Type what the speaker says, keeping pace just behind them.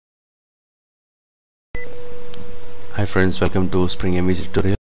Hi friends, welcome to Spring MVC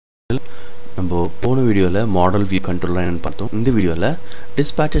tutorial. நம்ம போன வீடியோல மாடல் வியூ கண்ட்ரோலர் என்னன்னு பார்த்தோம். இந்த வீடியோல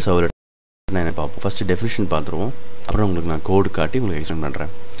dispatch servlet என்னன்னு பார்ப்போம். ஃபர்ஸ்ட் டெஃபினிஷன் பார்த்துருவோம். அப்புறம் உங்களுக்கு நான் கோட் காட்டி உங்களுக்கு எக்ஸ்பிளைன்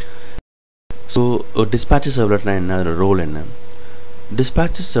பண்றேன். சோ dispatch servlet என்ன, அதோட ரோல் என்ன?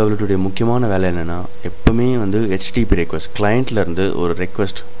 dispatch servlet உடைய முக்கியமான வேலை என்னன்னா, எப்பவுமே வந்து HTTP request clientல இருந்து ஒரு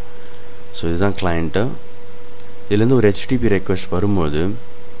request. சோ இதுதான் client. இதுல இருந்து ஒரு HTTP request வரும்போது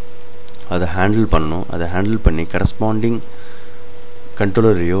அதை ஹேண்டில் பண்ணணும். அதை ஹேண்டில் பண்ணி கரஸ்பாண்டிங்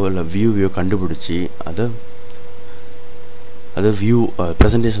கண்ட்ரோலரையோ இல்லை வியூவையோ கண்டுபிடிச்சி அதை வியூ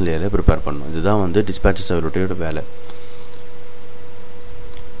ப்ரெசன்டேஷன் லேயரில் ப்ரிப்பேர் பண்ணணும். இதுதான் வந்து dispatch servletோட வேலை.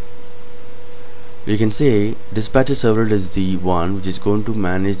 We can say dispatch servlet is the one which is going to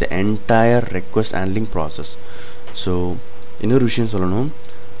manage the entire request handling process. So இன்னொரு விஷயம் சொல்லணும்,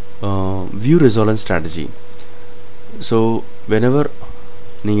 view resolvent strategy. So whenever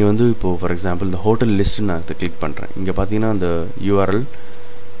நீங்கள் வந்து இப்போது ஃபார் எக்ஸாம்பிள் இந்த ஹோட்டல் லிஸ்ட்டு நான் கிளிக் பண்ணுறேன். இங்கே பார்த்தீங்கன்னா அந்த URL.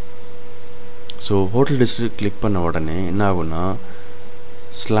 So hotel list click பண்ண உடனே என்ன ஆகும்னா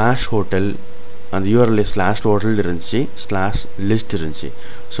 /hotel அந்த URL /hotel இருந்துச்சு, /list இருந்துச்சு.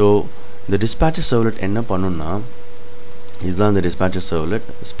 ஸோ இந்த dispatch servlet என்ன பண்ணுன்னா, இதுதான் இந்த dispatch servlet,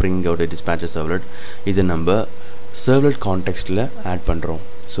 ஸ்ப்ரிங்கோட dispatch servlet. இது நம்ம servlet கான்டெக்ஸ்டில் ஆட் பண்ணுறோம்.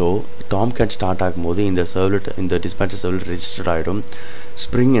 ஸோ டாம்கேட் ஸ்டார்ட் ஆகும்போது இந்த servlet, இந்த dispatch servlet ரெஜிஸ்டர்ட் ஆகிடும்.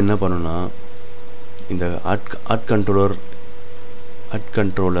 ஸ்ப்ரிங் என்ன பண்ணுன்னா, இந்த அட்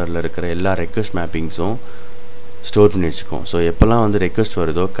கண்ட்ரோலரில் இருக்கிற எல்லா ரெக்வெஸ்ட் மேப்பிங்ஸும் ஸ்டோர் பண்ணி வச்சுக்கோம். ஸோ எப்போல்லாம் வந்து ரெக்வெஸ்ட்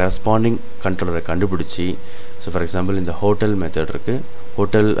வருதோ கரஸ்பாண்டிங் கண்ட்ரோலரை கண்டுபிடிச்சி, ஸோ ஃபார் எக்ஸாம்பிள் இந்த ஹோட்டல் மெத்தட் இருக்குது,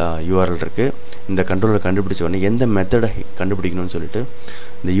 ஹோட்டல் URL இருக்குது, இந்த கண்ட்ரோலரை கண்டுபிடிச்ச உடனே எந்த மெத்தடை கண்டுபிடிக்கணும்னு சொல்லிட்டு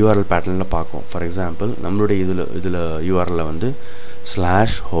இந்த URL பேட்டர்னில் பார்க்கும். ஃபார் எக்ஸாம்பிள் நம்மளுடைய இதில் URL வந்து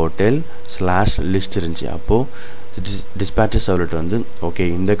 /hotel /list இருந்துச்சு. அப்போது dispatch servlet வந்து ஓகே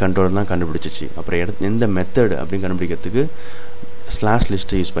இந்த கண்ட்ரோலர் தான் கண்டுபிடிச்சிச்சு. அப்புறம் எந்த மெத்தட் அப்படின்னு கண்டுபிடிக்கிறதுக்கு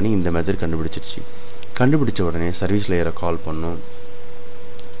 /list யூஸ் பண்ணி இந்த மெத்தட் கண்டுபிடிச்சிருச்சு. கண்டுபிடிச்ச உடனே சர்வீஸ் லேயரை கால் பண்ணும்.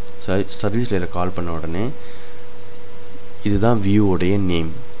 சர்வீஸ் லேயரை கால் பண்ண உடனே இதுதான் வியூவோடைய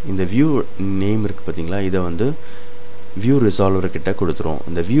நேம். இந்த வியூ நேம் இருக்குது பார்த்தீங்களா, இதை வந்து வியூ ரிசால்வர் கிட்ட கொடுத்துரும்.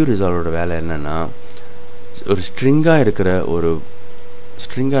 இந்த வியூ ரிசால்வரோட வேலை என்னென்னா, ஒரு ஸ்ட்ரிங்காக இருக்கிற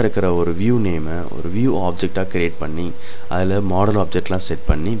ஒரு வியூ நேமை ஒரு வியூ ஆப்ஜெக்டாக க்ரியேட் பண்ணி அதில் மாடல் ஆப்ஜெக்ட்லாம் செட்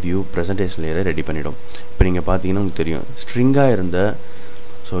பண்ணி வியூ ப்ரெசன்டேஷன் லேயரை ரெடி பண்ணிடும். இப்போ நீங்கள் பார்த்தீங்கன்னா உங்களுக்கு தெரியும் ஸ்ட்ரிங்காக இருந்த,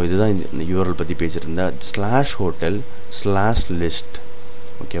 ஸோ இதுதான் இந்த URL பற்றி பேசியிருந்த /hotel /list.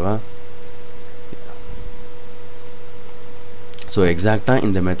 ஓகேவா? ஸோ எக்ஸாக்டாக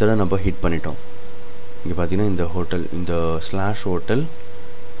இந்த மெத்தடை நம்ம ஹிட் பண்ணிட்டோம். இங்கே பார்த்தீங்கன்னா இந்த ஹோட்டல், இந்த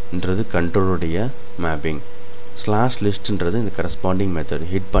 /hotelன்றது கண்ட்ரோலுடைய மேப்பிங், /listன்றது இந்த கரஸ்பாண்டிங் மெத்தட்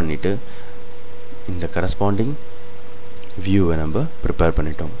ஹிட் பண்ணிவிட்டு இந்த கரஸ்பாண்டிங் வியூவை நம்ம ப்ரிப்பேர்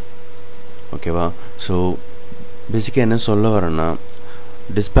பண்ணிட்டோம். ஓகேவா? ஸோ பேசிக்காக என்ன சொல்ல வரேன்னா,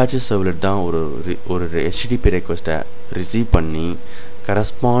 dispatch servlet தான் ஒரு HTTP ரெக்வெஸ்ட்டை ரிசீவ் பண்ணி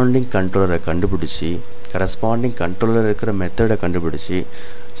கரஸ்பாண்டிங் கண்ட்ரோலரை கண்டுபிடிச்சி, கரஸ்பாண்டிங் கண்ட்ரோலர் இருக்கிற மெத்தடை கண்டுபிடிச்சி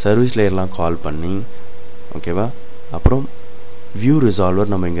சர்வீஸ் லேயர்லாம் கால் பண்ணி, ஓகேவா? அப்புறம் வியூ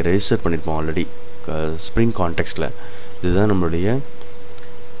ரிசால்வர் நம்ம இங்கே ரெஜிஸ்டர் பண்ணியிருப்போம் ஆல்ரெடி ஸ்ப்ரிங் கான்டெக்ஸ்டில். இதுதான் நம்மளுடைய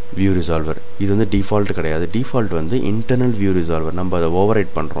வியூ ரிசால்வர். இது வந்து டிஃபால்ட் கிடையாது. டிஃபால்ட் வந்து இன்டர்னல் வியூ ரிசால்வர். நம்ம அதை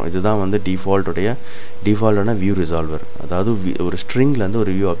ஓவர்ரைட் பண்ணுறோம். இதுதான் வந்து டிஃபால்ட்டான வியூ ரிசால்வர். அதாவது ஒரு ஸ்ட்ரிங்லேருந்து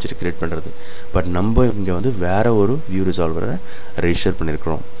ஒரு வியூ ஆப்ஜெக்ட் கிரியேட் பண்ணுறது. பட் நம்ம இங்கே வந்து வேறு ஒரு வியூ ரிசால்வரை ரெஜிஸ்டர்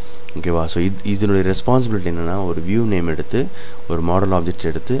பண்ணியிருக்கிறோம். ஓகேவா? ஸோ இதனுடைய ரெஸ்பான்சிபிலிட்டி என்னென்னா, ஒரு வியூ நேம் எடுத்து ஒரு மாடல் ஆப்ஜெக்ட்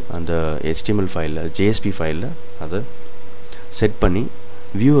எடுத்து அந்த HTML ஃபைலில் JSP ஃபைலில் அதை செட் பண்ணி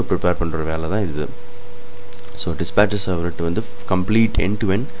வியூவை ப்ரிப்பேர் பண்ணுற வேலை தான் இது. ஸோ dispatch servlet வந்து கம்ப்ளீட்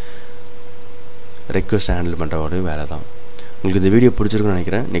end-to-end ரெக்வெஸ்ட் ஹேண்டில் பண்ணுற ஒரு வேலை தான். உங்களுக்கு இந்த வீடியோ பிடிச்சிருக்குன்னு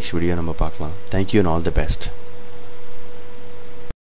நினைக்கிறேன். நெக்ஸ்ட் வீடியோ நம்ம பார்க்கலாம். Thank you and all the best.